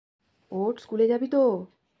ওঠ, স্কুলে যাবি তো,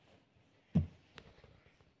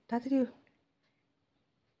 তাড়াতাড়ি।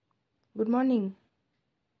 গুড মর্নিং,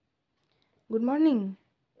 গুড মর্নিং,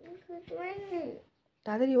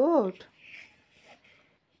 তাড়াতাড়ি ওঠ,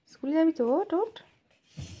 স্কুলে যাবি তো, ওঠ ওঠ।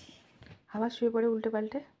 আবার শুয়ে পড়ে উল্টে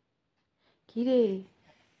পাল্টে। কি রে,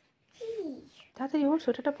 তাড়াতাড়ি ওঠ,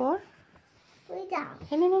 সোয়েটারটা পর।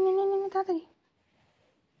 নে নে নে নে নে, তাড়াতাড়ি।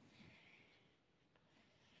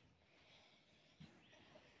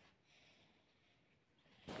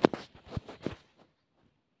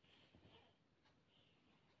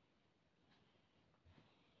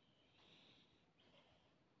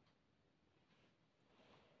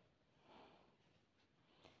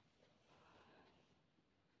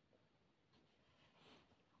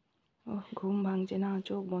 ও ঘুম ভাঙছে না,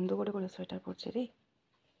 চোখ বন্ধ করে করে সোয়েটার পরছে রে।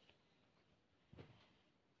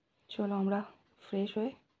 চলো আমরা ফ্রেশ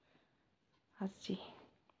হয়ে আসছি,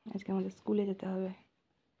 আজকে আমাদের স্কুলে যেতে হবে।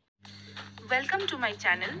 Welcome to my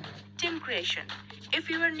channel, Tim Creation. If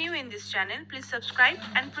you are new in this channel, please subscribe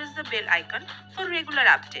and press the bell icon for regular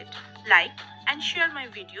update. Like and share my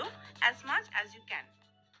video as much as you can.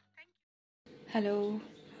 Hello,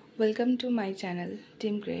 welcome to my channel,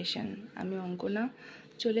 Tim Creation. আমি অঙ্কনা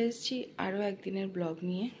চলে এসেছি আরও একদিনের blog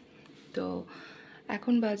নিয়ে। তো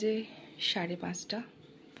এখন বাজে 5:30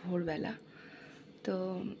 ভোরবেলা। তো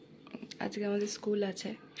আজকে আমাদের স্কুল আছে,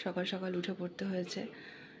 সকাল সকাল উঠে পড়তে হয়েছে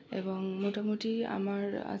এবং মোটামুটি আমার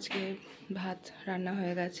আজকে ভাত রান্না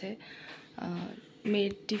হয়ে গেছে।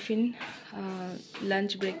 মেয়ের টিফিন,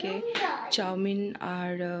 লাঞ্চ ব্রেকে চাউমিন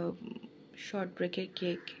আর শর্ট ব্রেকের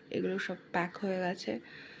কেক, এগুলো সব প্যাক হয়ে গেছে।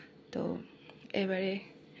 তো এবারে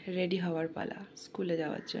রেডি হওয়ার পালা স্কুলে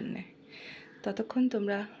যাওয়ার জন্যে। ততক্ষণ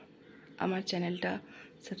তোমরা আমার চ্যানেলটা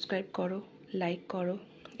সাবস্ক্রাইব করো, লাইক করো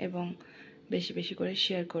এবং বেশি বেশি করে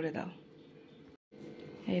শেয়ার করে দাও।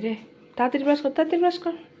 এই রে, তাড়াতাড়ি ব্রাশ কর, তাড়াতাড়ি ব্রাশ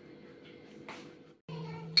কর।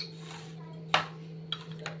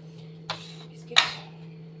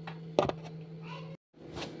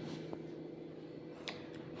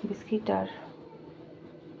 বিস্কিট আর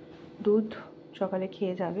দুধ সকালে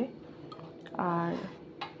খেয়ে যাবে, আর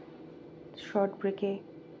শর্ট ব্রেকে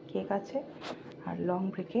কেক আছে, আর লং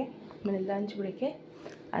ব্রেকে মানে লাঞ্চ ব্রেকে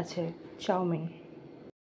আছে চাউমিন।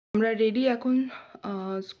 আমরা রেডি এখন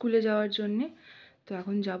স্কুলে যাওয়ার জন্যে। তো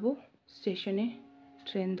এখন যাব স্টেশনে,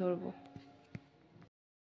 ট্রেন ধরবো।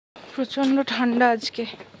 প্রচণ্ড ঠান্ডা আজকে,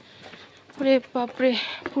 ওরে বাপরে,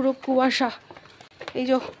 পুরো কুয়াশা। এই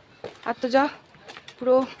যে আত্মজা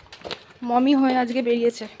পুরো মমি হয়ে আজকে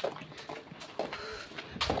বেরিয়েছে,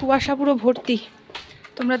 কুয়াশা পুরো ভর্তি,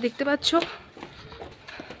 তোমরা দেখতে পাচ্ছ।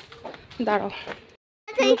 দাঁড়াও,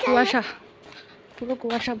 পুরো কুয়াশা, পুরো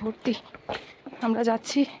কুয়াশা ভর্তি। আমরা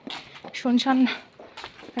যাচ্ছি, শুনশান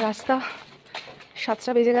রাস্তা,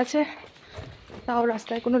 7টা বেজে গেছে, তাও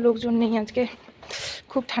রাস্তায় কোনো লোকজন নেই আজকে,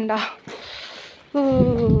 খুব ঠান্ডা।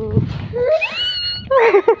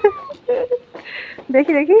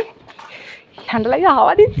 দেখি দেখি, ঠান্ডা লাগে,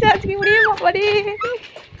 হাওয়া দিচ্ছে আজকে, উড়ে বাবারে।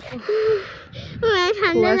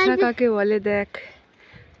 কুয়াশা কাকে বলে দেখ,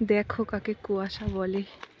 দেখো কাকে কুয়াশা বলে,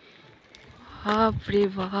 বাপ রে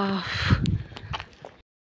বাপ।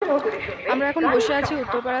 আমরা এখন বসে আছি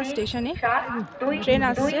উত্তরপাড়া স্টেশনে, ট্রেন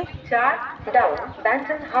আসছে 1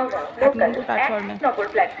 নম্বর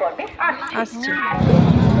প্ল্যাটফর্মে আসছে।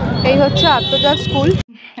 এই হচ্ছে আত্মজা স্কুল।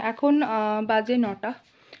 এখন বাজে 9টা,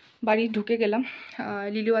 বাড়ি ঢুকে গেলাম।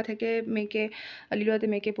 লিলুয়াতে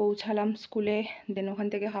মেয়েকে পৌঁছালাম স্কুলে, দেন ওখান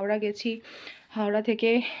থেকে হাওড়া গেছি, হাওড়া থেকে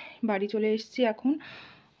বাড়ি চলে এসেছি। এখন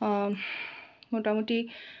মোটামুটি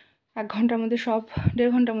 1 ঘন্টার মধ্যে 1.5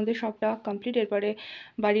 ঘন্টার মধ্যে সবটা কমপ্লিট। এরপরে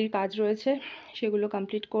বাড়ির কাজ রয়েছে, সেগুলো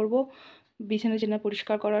কমপ্লিট করব, বিছানা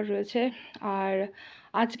পরিষ্কার করার রয়েছে। আর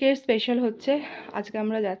আজকের স্পেশাল হচ্ছে, আজকে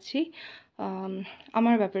আমরা যাচ্ছি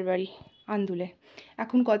আমার বাপের বাড়ি আন্দুলে।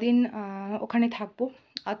 এখন কদিন ওখানে থাকবো।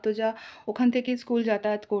 আত্মজা ওখান থেকে স্কুল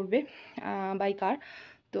যাতায়াত করবে বাই কার।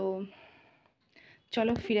 তো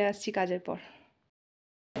চলো ফিরে আসছি কাজের পর।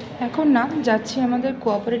 এখন না যাচ্ছি আমাদের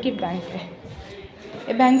কোঅপারেটিভ ব্যাংকে।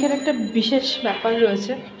 এই ব্যাংকের একটা বিশেষ ব্যাপার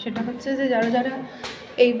রয়েছে, সেটা হচ্ছে যে যারা যারা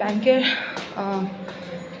এই ব্যাংকের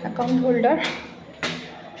অ্যাকাউন্ট হোল্ডার,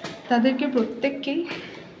 তাদেরকে প্রত্যেককেই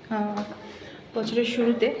বছরের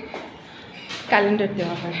শুরুতে ক্যালেন্ডার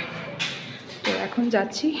দেওয়া হয়। তো এখন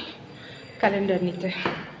যাচ্ছি ক্যালেন্ডার নিতে।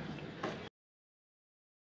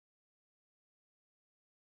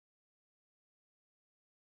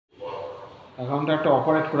 অ্যাকাউন্টটা একটা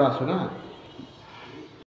অপারেট করে আসো না,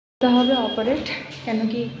 হবে অপারেট, কেন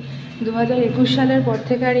কি 2021 সালের পর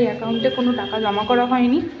থেকে আর এই অ্যাকাউন্টে কোনো টাকা জমা করা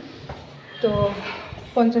হয়নি। তো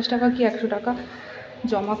 50 টাকা কি 100 টাকা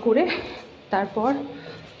জমা করে তারপর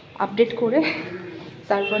আপডেট করে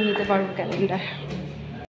তারপর নিতে পারবো ক্যালেন্ডার।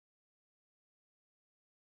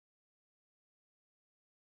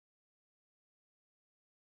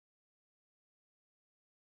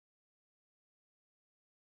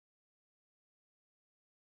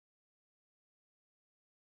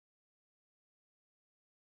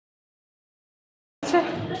 আচ্ছা,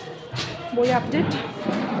 বই আপডেট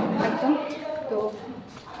একদম। তো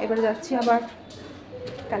এবারে যাচ্ছি আবার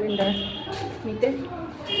ক্যালেন্ডার নিতে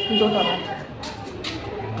দোতলা।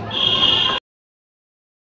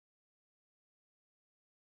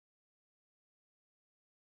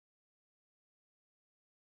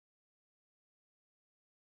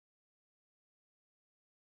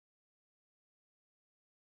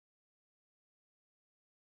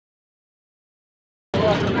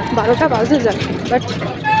 বারোটা বাজে যায়, বাট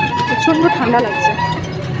প্রচণ্ড ঠান্ডা লাগছে,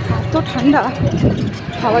 এত ঠান্ডা,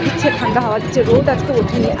 হাওয়া দিচ্ছে, ঠান্ডা হাওয়া দিচ্ছে, রোদ আজকে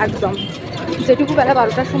ওঠেনি একদম। যেটুকু বেলা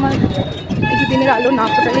 12টার সময় একটু দিনের আলো না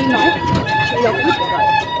ফোটালেই নয়, সেই রকম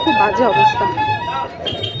খুব বাজে অবস্থা,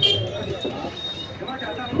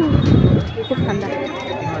 খুব ঠান্ডা।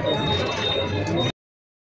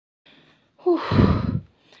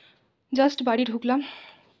 জাস্ট বাড়ি ঢুকলাম,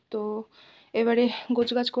 তো এবারে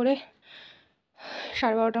গোছগাছ করে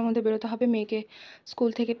 12:30টার মধ্যে বেরোতে হবে। মেয়েকে স্কুল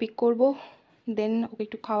থেকে পিক করব, দেন ওকে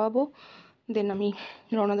একটু খাওয়াবো, দেন আমি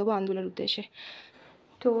রওনা দেবো আন্দুলের উদ্দেশ্যে।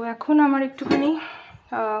 তো এখন আমার একটুখানি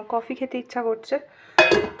কফি খেতে ইচ্ছা করছে,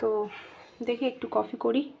 তো দেখি একটু কফি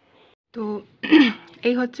করি। তো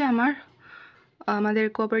এই হচ্ছে আমাদের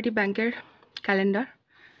কোঅপারেটিভ ব্যাংকের ক্যালেন্ডার,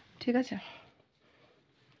 ঠিক আছে।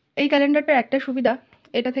 এই ক্যালেন্ডারটার একটা সুবিধা,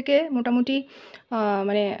 এটা থেকে মোটামুটি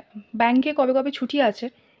মানে ব্যাংকে কবে কবে ছুটি আছে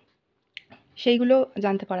সেইগুলো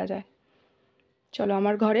জানতে পারা যায়। চলো,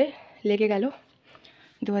 আমার ঘরে লেগে গেল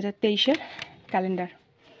 2023-এর ক্যালেন্ডার,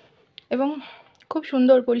 এবং খুব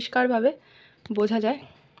সুন্দর পরিষ্কারভাবে বোঝা যায়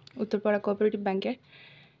উত্তরপাড়া কোঅপারেটিভ ব্যাংকের।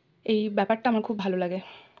 এই ব্যাপারটা আমার খুব ভালো লাগে।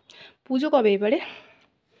 পুজো কবে এবারে?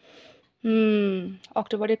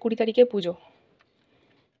 অক্টোবরের 20 তারিখে পুজো।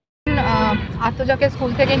 আত্মজাকে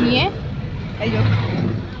স্কুল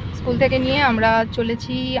থেকে নিয়ে আমরা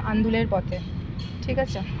চলেছি আন্দুলের পথে, ঠিক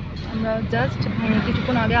আছে। আমরা জাস্ট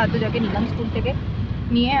কিছুক্ষণ আগে আত্মজাকে নিলাম স্কুল থেকে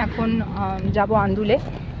নিয়ে, এখন যাব আন্দুলে।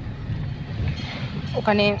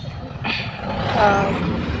 ওখানে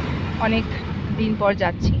অনেক দিন পর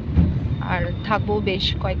যাচ্ছি, আর থাকবো বেশ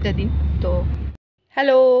কয়েকটা দিন। তো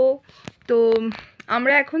হ্যালো, তো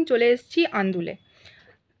আমরা এখন চলে এসেছি আন্দুলে।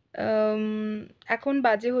 এখন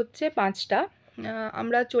বাজে হচ্ছে 5টা।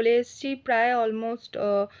 আমরা চলে এসেছি প্রায় অলমোস্ট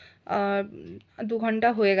 2 ঘন্টা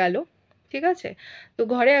হয়ে গেল, ঠিক আছে। তো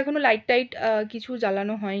ঘরে এখনও লাইট টাইট কিছু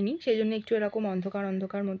জ্বালানো হয়নি, সেই জন্য একটু এরকম অন্ধকার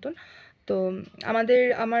অন্ধকার মতন। তো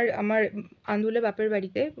আমার আন্দুলে বাপের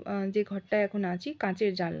বাড়িতে যে ঘরটায় এখন আছি,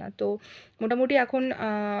 কাঁচের জানলা। তো মোটামুটি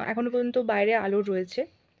এখনও পর্যন্ত বাইরে আলো রয়েছে,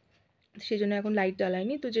 সেই জন্য এখন লাইট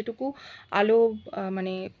জ্বালাইনি। তো যেটুকু আলো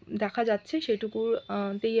মানে দেখা যাচ্ছে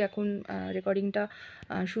সেটুকুতেই এখন রেকর্ডিংটা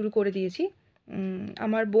শুরু করে দিয়েছি।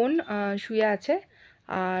 আমার বোন শুয়ে আছে,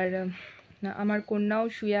 আর আমার কন্যাও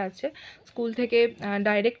শুয়ে আছে। স্কুল থেকে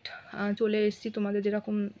ডাইরেক্ট চলে এসেছি, তোমাদের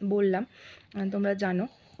যেরকম বললাম, তোমরা জানো।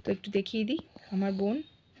 তো একটু দেখিয়ে দিই আমার বোন,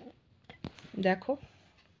 দেখো,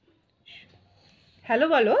 হ্যালো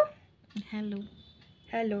বলো। হ্যালো।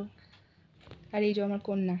 হ্যালো। আর এই যে আমার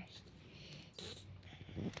কন্যা।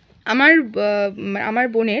 আমার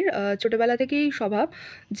বোনের ছোটোবেলা থেকেই স্বভাব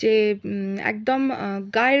যে একদম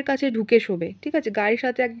গায়ের কাছে ঢুকে শোবে, ঠিক আছে, গায়ের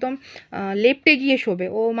সাথে একদম লেপ্টে গিয়ে শোবে।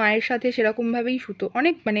 ও মায়ের সাথে সেরকমভাবেই শুতো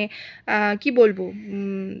অনেক, মানে কি বলবো,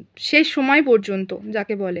 শেষ সময় পর্যন্ত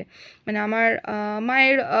যাকে বলে। মানে আমার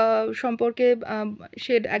মায়ের সম্পর্কে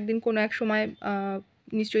সে একদিন কোনো এক সময়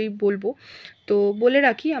নিশ্চয়ই বলবো। তো বলে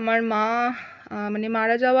রাখি, আমার মা মানে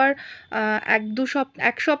মারা যাওয়ার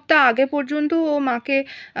এক সপ্তাহ আগে পর্যন্ত ও মাকে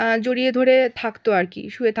জড়িয়ে ধরে থাকতো আর কি,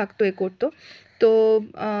 শুয়ে থাকতো, এ করতো। তো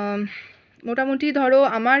মোটামুটি ধরো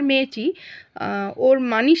আমার মেয়েটি ওর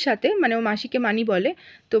মানির সাথে, মানে ও মাসিকে মানি বলে,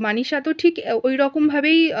 তো মানির সাথেও ঠিক ওই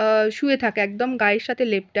রকমভাবেই শুয়ে থাকে, একদম গায়ের সাথে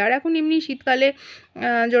লেপ্টে। আর এখন এমনি শীতকালে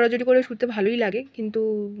জড়াজড়ি করে শুতে ভালোই লাগে, কিন্তু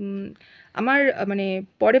আমার মানে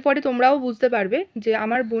পরে পরে তোমরাও বুঝতে পারবে যে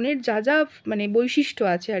আমার বোনের যা যা মানে বৈশিষ্ট্য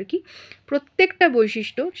আছে আর কি, প্রত্যেকটা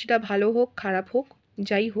বৈশিষ্ট্য, সেটা ভালো হোক খারাপ হোক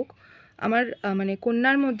যাই হোক, আমার মানে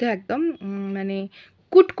কন্যার মধ্যে একদম মানে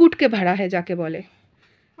কুটকুটকে ভরা হয় যাকে বলে।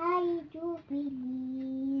 I do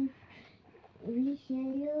believe we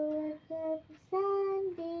shall overcome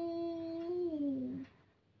someday.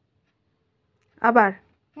 আবার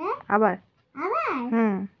হ্যাঁ, আবার আবার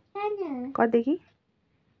কেন? কর দেখি।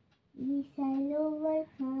 We shall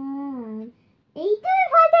overcome. এই তুমি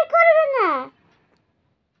ভয় করবে না,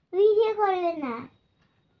 ভিডিও করবে না।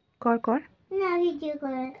 কর কর। না ভিডিও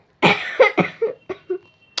করে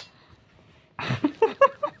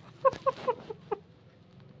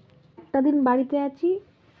একটা দিন বাড়িতে আছি,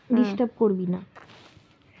 ডিস্টার্ব করবি না।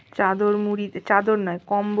 চাদর মুড়ি, চাদর নয়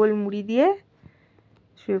কম্বল মুড়ি দিয়ে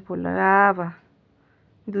শুয়ে পড়লাম। বাবা,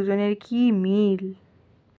 দুজনের কি মিল।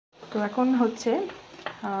 তো এখন হচ্ছে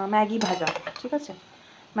ম্যাগি ভাজা, ঠিক আছে।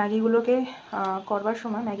 ম্যাগিগুলোকে করবার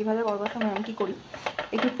সময়, ম্যাগি ভাজা করবার সময় আমি কী করি,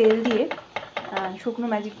 একটু তেল দিয়ে শুকনো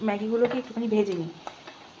ম্যাগিগুলোকে একটুখানি ভেজে নিই।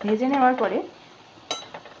 ভেজে নেওয়ার পরে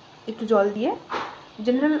একটু জল দিয়ে,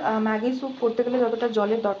 জেনারেল ম্যাগি স্যুপ করতে গেলে যতটা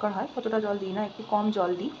জলের দরকার হয় ততটা জল দিই না, একটু কম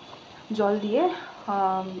জল দিই। জল দিয়ে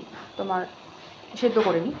তোমার সেদ্ধ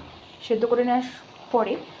করে নিই। সেদ্ধ করে নেওয়ার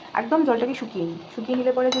পরে একদম জলটাকে শুকিয়ে নিই। শুকিয়ে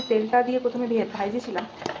নিলে পরে যে তেলটা দিয়ে প্রথমে ভাজিয়েছিলাম,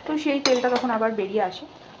 তো সেই তেলটা তখন আবার বেরিয়ে আসে,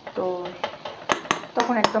 তো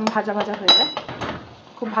তখন একদম ভাজা ভাজা হয়ে যায়,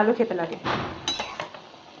 খুব ভালো খেতে লাগে।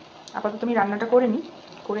 আপাতত আমি রান্নাটা করে নিই,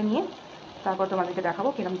 করে নিয়ে তারপর তোমাদেরকে দেখাবো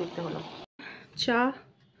কিরম দেখতে হলো। চা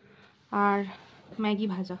আর ম্যাগি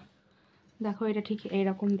ভাজা, দেখো এটা ঠিক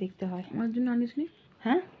এইরকম দেখতে হয়। আমার জন্য আনিসনি?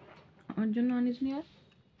 হ্যাঁ, আমার জন্য আনিসনি? আর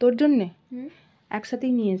তোর জন্যে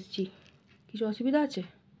একসাথেই নিয়ে এসেছি। কিছু অসুবিধা আছে?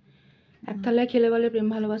 এক থালায় খেলে বলে প্রেম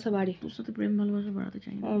ভালোবাসা বাড়ে। তোর সাথে প্রেম ভালোবাসা বাড়াতে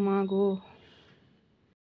চাই না। ও মা গো।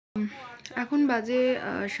 এখন বাজে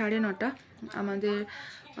 9:30, আমাদের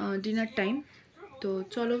ডিনার টাইম। তো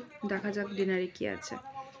চলো দেখা যাক ডিনারে কি আছে।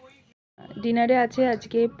 ডিনারে আছে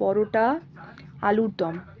আজকে পরোটা, আলুর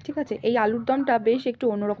দম, ঠিক আছে। এই আলুর দমটা বেশ একটু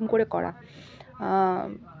অন্যরকম করে করা।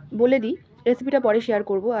 বলে দিই, রেসিপিটা পরে শেয়ার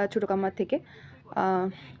করবো আর ছোটো কাকিমার থেকে,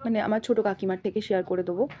 মানে আমার ছোটো কাকিমার থেকে শেয়ার করে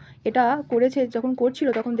দেবো। এটা করেছে, যখন করছিল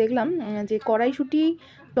তখন দেখলাম যে কড়াইশুঁটি,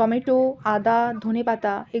 টমেটো, আদা,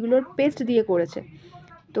 ধনেপাতা এগুলোর পেস্ট দিয়ে করেছে।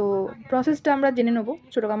 তো প্রসেসটা আমরা জেনে নেবো,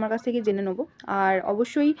 ছোটো কাকিমার কাছ থেকে জেনে নেবো। আর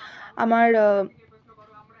অবশ্যই আমার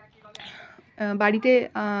বাড়িতে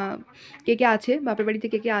কে কে আছে, বাপের বাড়িতে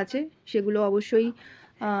কে কে আছে সেগুলো অবশ্যই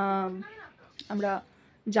আমরা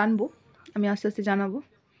জানবো, আমি আস্তে আস্তে জানাবো,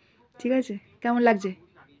 ঠিক আছে। কেমন লাগছে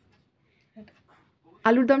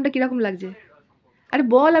আলুর দমটা? কীরকম লাগছে? আরে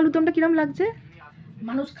বল আলুর দমটা কীরকম লাগছে?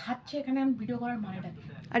 মানুষ খাচ্ছে এখানে, আমি ভিডিও করার মানেটা কি?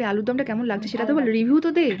 আরে আলুর দমটা কেমন লাগছে সেটা তো বল, রিভিউ তো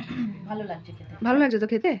দে। ভালো লাগছে খেতে। ভালো লাগছে তো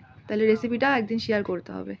খেতে? তাহলে রেসিপিটা একদিন শেয়ার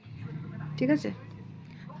করতে হবে, ঠিক আছে।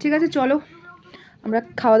 ঠিক আছে, চলো আমরা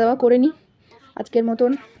খাওয়া দাওয়া করে নিই। আজকের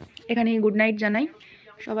মতন এখানেই গুড নাইট জানাই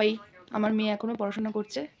সবাই। আমার মেয়ে এখনও পড়াশোনা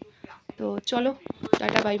করছে, তো চলো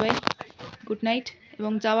tata bye bye, good night.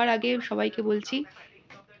 এবং যাওয়ার আগে সবাইকে বলছি,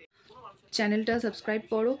 চ্যানেলটা সাবস্ক্রাইব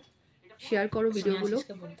করো, শেয়ার করো ভিডিওগুলো,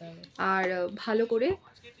 আর ভালো করে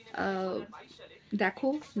দেখো,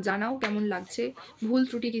 জানাও কেমন লাগছে। ভুল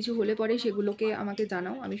ত্রুটি কিছু হলে পরে সেগুলোকে আমাকে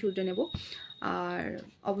জানাও, আমি শুধরে নেব। আর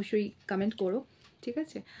অবশ্যই কমেন্ট করো, ঠিক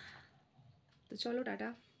আছে। তো চলো টাটা,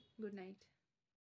 গুড নাইট।